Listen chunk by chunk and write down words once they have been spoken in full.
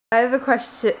I have a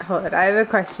question. Hold on. I have a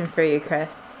question for you,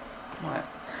 Chris. What?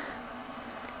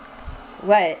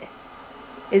 What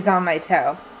is on my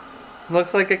toe?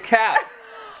 Looks like a cap.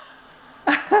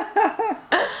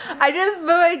 I just put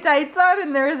my tights on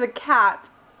and there is a cap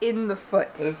in the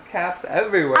foot. There's caps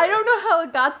everywhere. I don't know how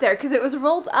it got there because it was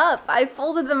rolled up. I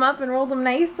folded them up and rolled them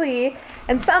nicely.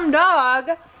 And some dog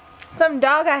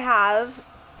I have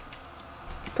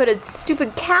put a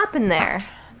stupid cap in there.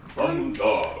 Some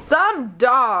dog. Some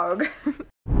dog.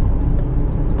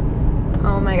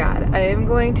 Oh my god, I am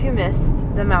going to miss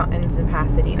the mountains in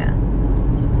Pasadena.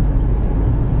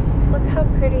 Look how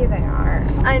pretty they are.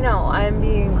 I know, I'm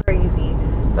being crazy,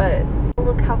 but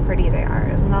look how pretty they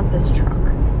are. Not this truck.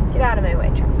 Get out of my way,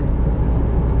 truck.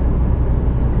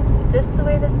 Just the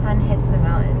way the sun hits the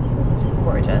mountains is just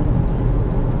gorgeous.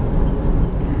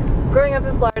 Growing up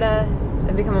in Florida,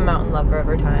 I've become a mountain lover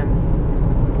over time.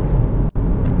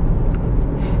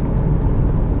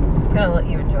 Just gonna let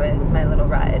you enjoy my little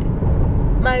ride.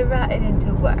 My ride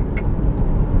into work.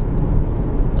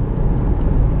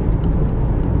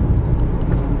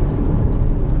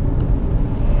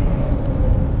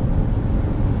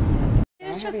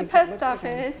 At the post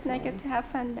office, and I get to have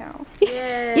fun now.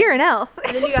 Yeah. You're an elf.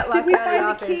 And then you got locked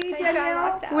out of the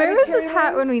office. Where was this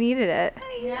hat when we needed it?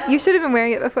 You should have been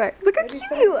wearing it before. Look how cute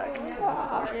you look.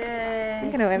 Yay.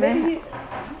 I'm gonna wear my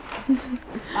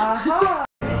hat.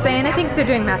 Diana thinks they're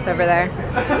doing math over there.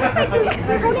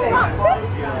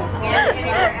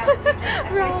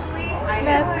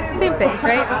 Math, same thing,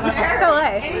 right? It's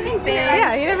LA. Same thing.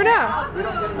 Yeah, you never know.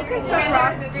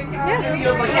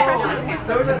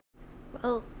 Yeah.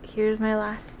 Well, here's my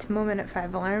last moment at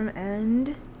 5 Alarm,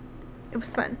 and it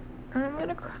was fun. I'm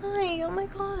gonna cry. Oh my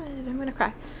god, I'm gonna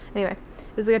cry. Anyway,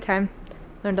 it was a good time.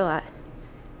 Learned a lot.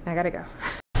 I gotta go.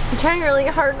 I'm trying really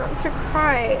hard not to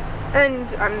cry, and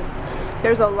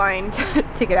there's a line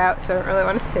to get out, so I don't really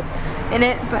want to sit in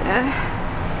it, but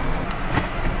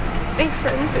my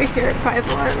friends are here at 5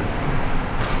 Alarm.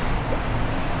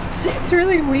 It's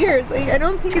really weird. Like, I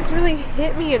don't think it's really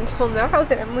hit me until now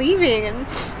that I'm leaving, and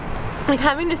like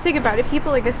having to say goodbye to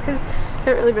people, I guess, because I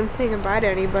haven't really been saying goodbye to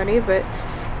anybody, but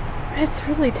it's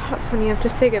really tough when you have to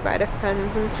say goodbye to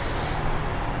friends and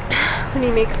when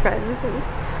you make friends. And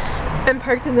I'm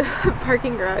parked in the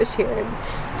parking garage here and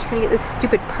trying to get this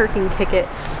stupid parking ticket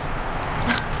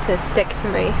to stick to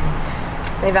my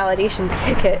validation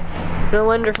ticket. The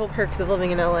wonderful perks of living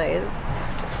in LA is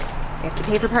you have to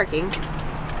pay for parking.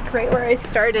 Right where I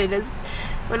started is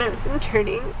when I was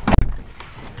interning.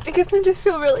 I guess I just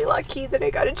feel really lucky that I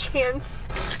got a chance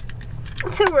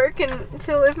to work and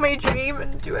to live my dream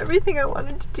and do everything I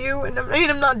wanted to do. And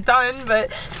I'm not done,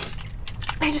 but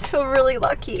I just feel really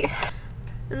lucky.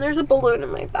 And there's a balloon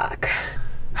in my back.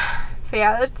 But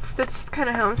yeah, that's just kind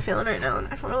of how I'm feeling right now, and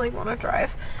I don't really want to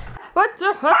drive. What's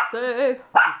your hat say? It's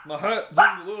my hat,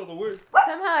 jingle all the way.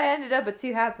 Somehow I ended up with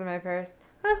 2 hats in my purse.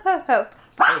 Ho ho ho.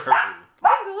 Hey, Hershey.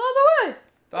 Jingle all the way.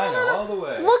 Dino all the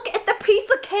way. Look at the piece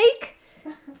of cake.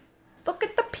 Look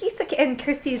at the piece of cake. And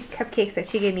Kirsty's cupcakes that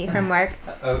she gave me from work.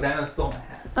 Uh-oh, Dino stole my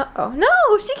hat. Uh-oh.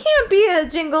 No, she can't be a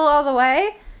jingle all the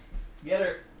way. Get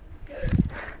her. Get her.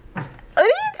 What are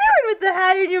you doing with the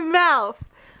hat in your mouth?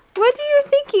 What are you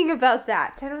thinking about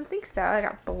that? I don't think so. I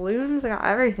got balloons. I got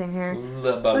everything here.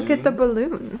 Look at the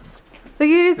balloons. Look at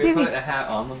you. Can we put a hat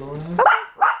on the balloon? Okay.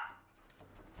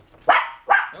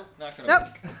 Nope, not gonna Nope.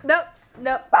 work. Nope.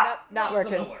 Nope. Nope. Not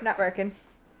working. Not working.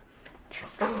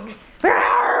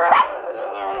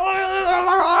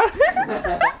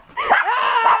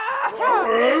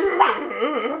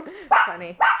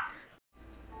 Funny.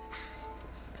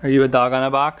 Are you a dog on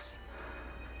a box?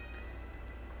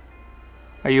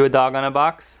 Are you a dog on a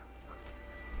box?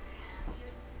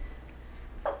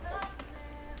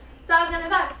 Dog on a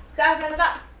box. Dog on a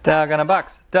box. Dog on a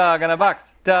box. Dog on a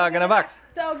box. Dog on a box.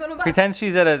 Dog on a box. Pretend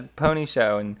she's at a pony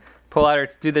show and pull out her,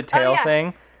 do the tail yeah.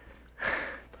 thing.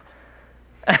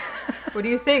 What do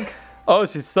you think? Oh,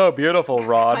 she's so beautiful,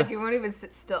 Rod. God, you won't even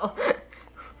sit still.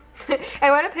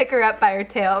 I want to pick her up by her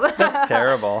tail. That's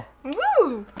terrible.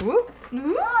 Woo! Woo!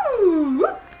 Woo!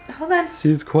 Hold on.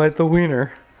 She's quite the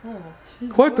wiener. Oh,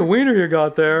 she's Quite the wiener you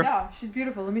got there. Yeah, she's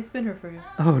beautiful. Let me spin her for you.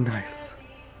 Oh, nice.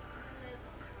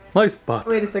 Nice butt.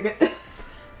 Wait a second.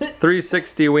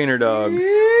 360 wiener dogs.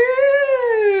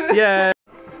 Yay.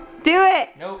 Do it.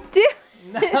 Nope. Do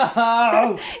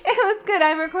No. It was good.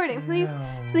 I'm recording. Please,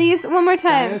 please, one more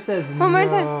time. One more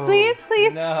time. Please,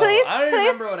 please, No. please, I don't please,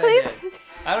 remember what please. I did.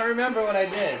 I don't remember what I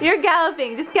did. You're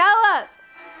galloping. Just gallop.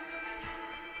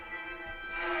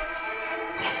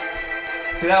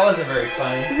 See, that wasn't very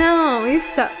funny. No, you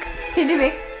suck. Can you do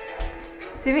me?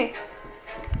 Do me.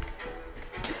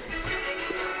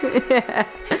 Yeah.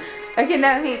 Okay,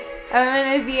 now me. I'm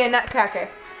gonna be a nutcracker.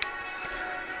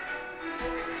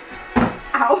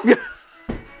 Ow.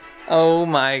 Oh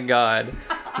my god.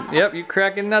 Yep, you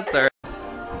cracking nuts are.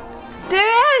 Do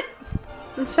it!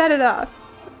 Shut it off.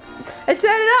 I shut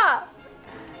it off.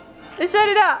 I shut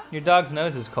it off. Your dog's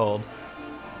nose is cold.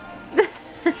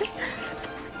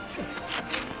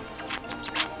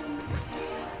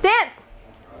 Dance!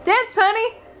 Dance,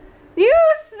 pony! You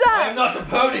suck! I'm not a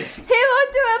pony! He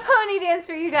won't do a pony dance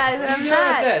for you guys, and I'm What are you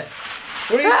not. doing with this?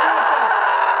 What are you doing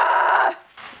with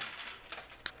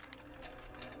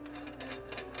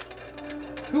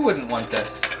this? Who wouldn't want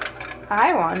this?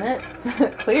 I want it.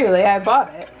 Clearly, I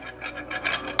bought it.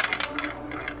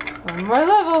 One more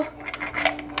level.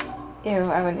 Ew,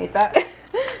 I wouldn't eat that.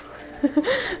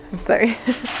 I'm sorry.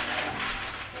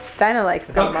 Dinah likes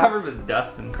It's all gumballs. covered with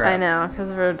dust and crap. I know, because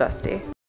we're dusty.